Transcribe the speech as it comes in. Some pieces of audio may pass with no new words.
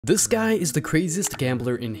This guy is the craziest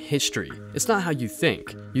gambler in history. It's not how you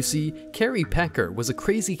think. You see, Kerry Packer was a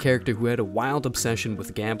crazy character who had a wild obsession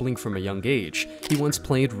with gambling from a young age. He once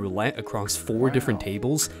played roulette across 4 different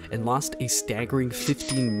tables and lost a staggering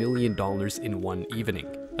 $15 million in one evening.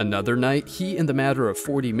 Another night, he, in the matter of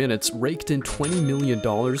 40 minutes, raked in $20 million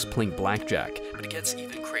playing blackjack, but it gets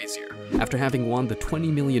even crazier. After having won the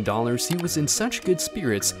 $20 million, he was in such good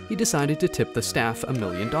spirits, he decided to tip the staff $1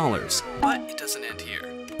 million. But it doesn't end here.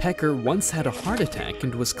 Packer once had a heart attack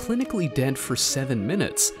and was clinically dead for 7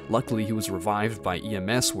 minutes. Luckily, he was revived by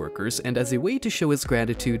EMS workers, and as a way to show his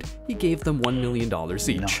gratitude, he gave them $1 million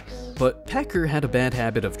each. But Packer had a bad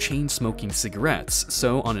habit of chain-smoking cigarettes,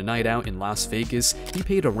 so on a night out in Las Vegas, he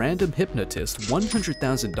paid a random hypnotist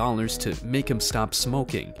 $100,000 to make him stop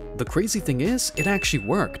smoking. The crazy thing is, it actually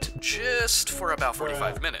worked, just for about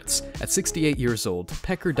 45 minutes. At 68 years old,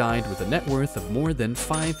 Packer died with a net worth of more than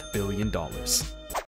 $5 billion.